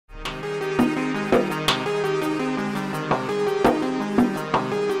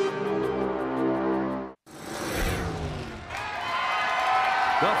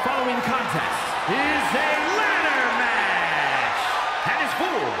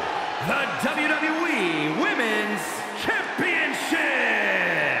the WWE Women's Championship.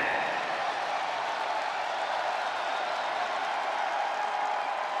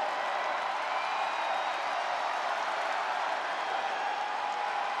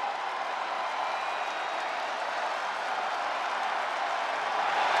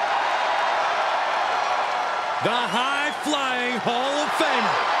 The high-flying Hall of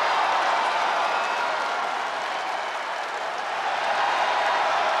Famer.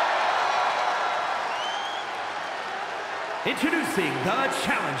 Introducing the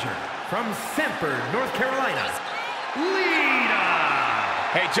challenger from Sanford, North Carolina, Lita.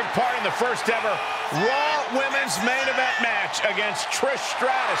 Hey, took part in the first ever Raw Women's Main Event match against Trish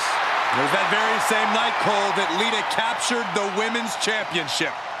Stratus. It was that very same night, Cole, that Lita captured the Women's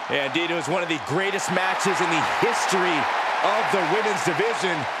Championship. Yeah, indeed, it was one of the greatest matches in the history of the women's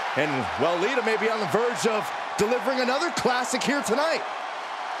division. And, well, Lita may be on the verge of delivering another classic here tonight.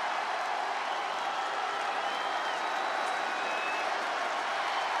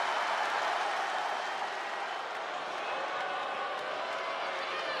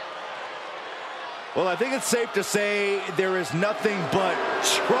 Well, I think it's safe to say there is nothing but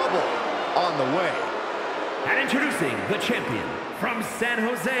trouble on the way. And introducing the champion from San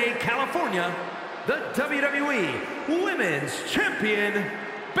Jose, California, the WWE Women's Champion,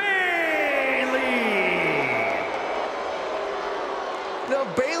 Bayley. Now,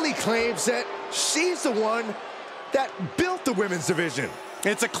 Bayley claims that she's the one that built the women's division.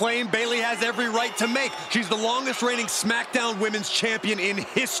 It's a claim Bayley has every right to make. She's the longest reigning SmackDown Women's Champion in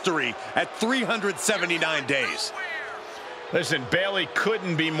history at 379 days. Listen, Bayley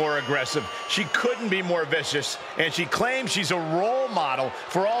couldn't be more aggressive. She couldn't be more vicious. And she claims she's a role model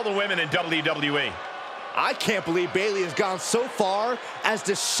for all the women in WWE. I can't believe Bayley has gone so far as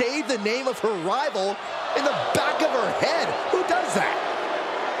to shave the name of her rival in the back of her head. Who does that?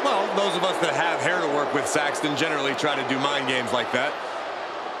 Well, those of us that have hair to work with, Saxton, generally try to do mind games like that.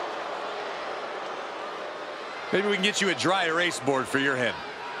 Maybe we can get you a dry erase board for your head.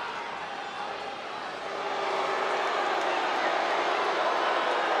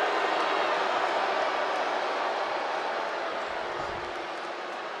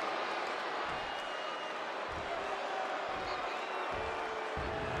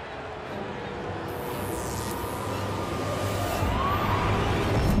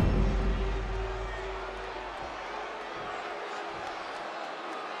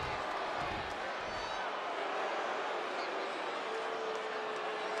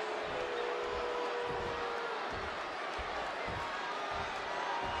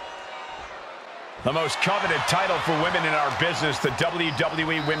 The most coveted title for women in our business, the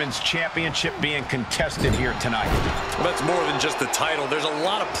WWE Women's Championship, being contested here tonight. Well, that's more than just the title. There's a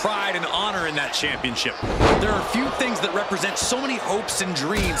lot of pride and honor in that championship. There are few things that represent so many hopes and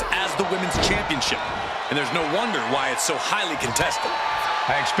dreams as the Women's Championship. And there's no wonder why it's so highly contested.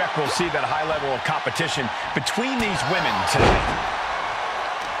 I expect we'll see that high level of competition between these women tonight.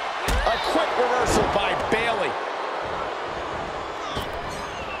 A quick reversal by Bayley.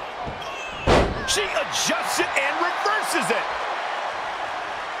 She adjusts it and reverses it.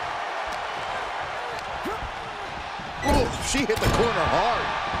 Ooh, she hit the corner hard.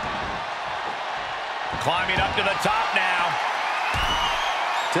 Climbing up to the top now.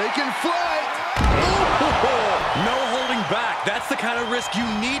 Taking flight. Ooh, no holding back. That's the kind of risk you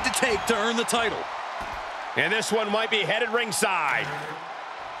need to take to earn the title. And this one might be headed ringside.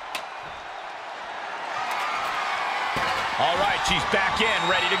 All right, she's back in,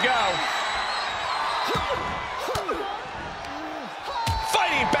 ready to go.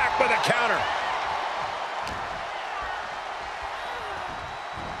 Fighting back with a counter.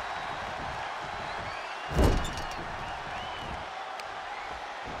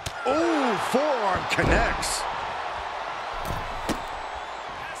 Ooh, forearm connects.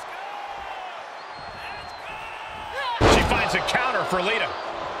 She finds a counter for Lita.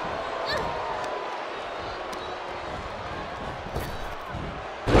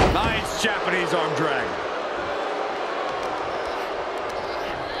 Nice Japanese arm drag.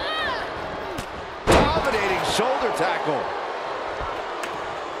 Dominating shoulder tackle.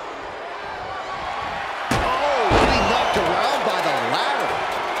 Oh, getting knocked around by the ladder.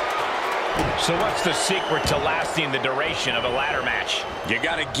 So what's the secret to lasting the duration of a ladder match? You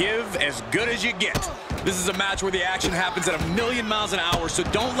gotta give as good as you get. This is a match where the action happens at 1,000,000 miles an hour, so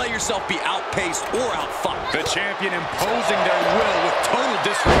don't let yourself be outpaced or outfought. The champion imposing their will with total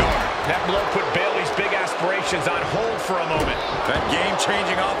disregard. That blow put Bayley's big aspirations on hold for a moment. That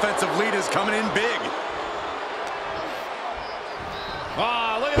game-changing offensive lead is coming in big.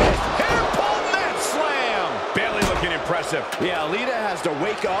 Ah, look at this. Hair pull net slam. Bayley looking impressive. impressive. Yeah, Lita has to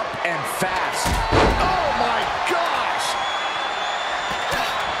wake up and fast. Oh my gosh!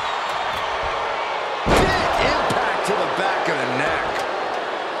 Big impact to the back of the neck.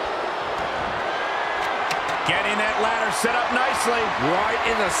 Getting that ladder set up nicely. Right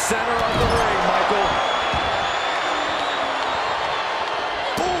in the center of the ring, Michael.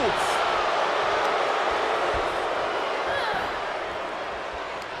 Oof.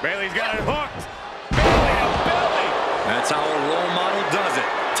 Bayley's got it hooked. Bayley to belly. That's how a role model does it.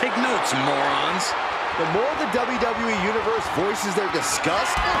 Take notes, morons. The more the WWE Universe voices their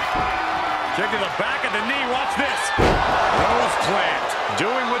disgust. Check to the back of the knee. Watch this. Nose plant.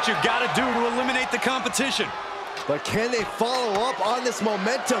 Doing what you gotta do to eliminate the competition. But can they follow up on this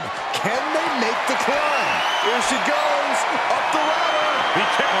momentum? Can they make the climb? Here she goes, up the ladder. Be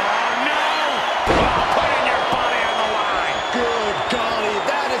careful. Oh, no. Oh, putting your body on the line. Good golly,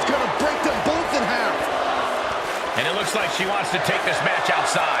 that is going to break them both in half. And it looks like she wants to take this match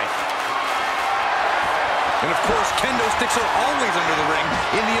outside. And of course, kendo sticks are always under the ring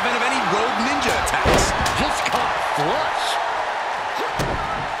in the event of any rogue ninja attacks. Just caught flush.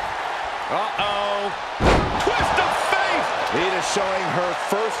 Uh-oh. Twist of fate. Lita showing her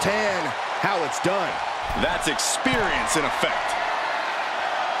firsthand how it's done. That's experience in effect.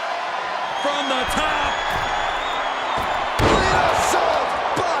 From the top. Lita solved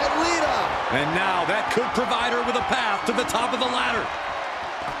by Lita. And now that could provide her with a path to the top of the ladder.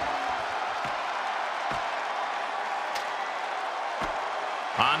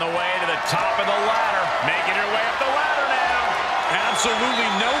 On the way to the top of the ladder. Making her way up the ladder now. Absolutely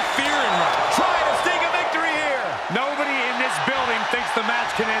no fear in her. Trying to sting a victory here. Nobody in this building thinks the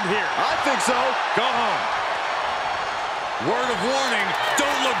match can end here. I think so. Go home. Word of warning,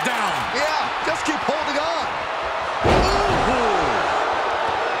 don't look down. Yeah, just keep holding on. Ooh.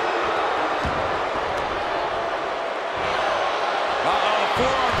 Uh-oh,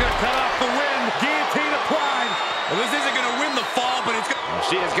 forearm gonna cut off the wind. Guillotine applied. Well, this isn't gonna win the fall, but it's gonna...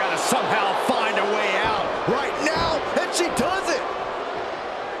 She has got to somehow find a way out right now, and she does it.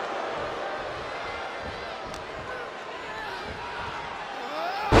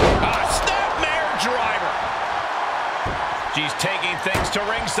 Snapmare driver. She's taking things to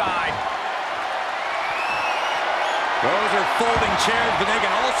ringside. Those are folding chairs, but they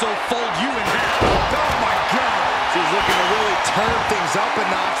can also fold you in half. Oh, my God. She's looking to really turn things up a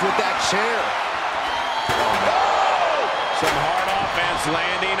notch with that chair. Some hard offense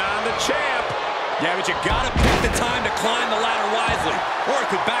landing on the champ. Yeah, but you gotta pick the time to climb the ladder wisely, or it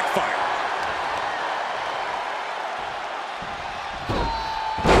could backfire.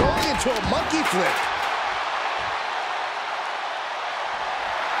 Going into a monkey flip.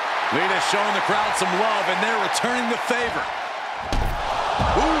 Lita's showing the crowd some love, and they're returning the favor.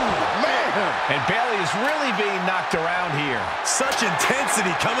 Ooh, man. And Bayley is really being knocked around here. Such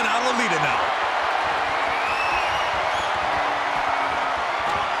intensity coming out of Lita now.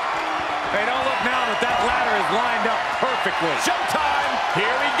 Hey, don't look now, but that ladder is lined up perfectly. Showtime!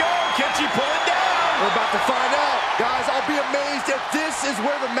 Here we go. Can she pull it down? We're about to find out. Guys, I'll be amazed if this is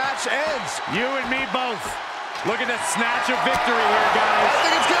where the match ends. You and me both. Look at that snatch of victory here, guys. I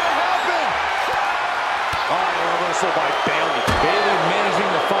think it's going to happen. Oh, reversal by Bayley. Bayley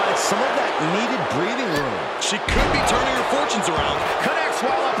managing to find some of that needed breathing room. She could be turning her fortunes around. Connects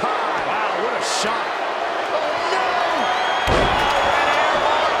while up high. Wow, what a shot. Oh, no!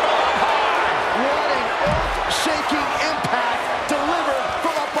 What an earth-shaking impact delivered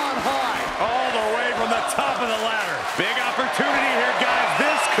from up on high. All the way from the top of the ladder. Big opportunity here, guys.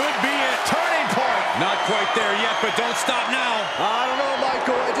 This could be a turning point. Not quite there yet, but don't stop now. I don't know,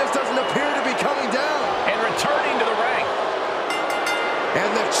 Michael. It just doesn't appear to be coming down. And returning to the ring. And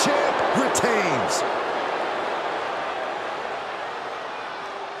the champ retains.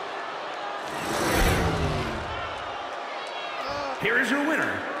 Here is your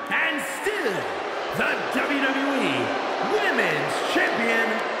winner,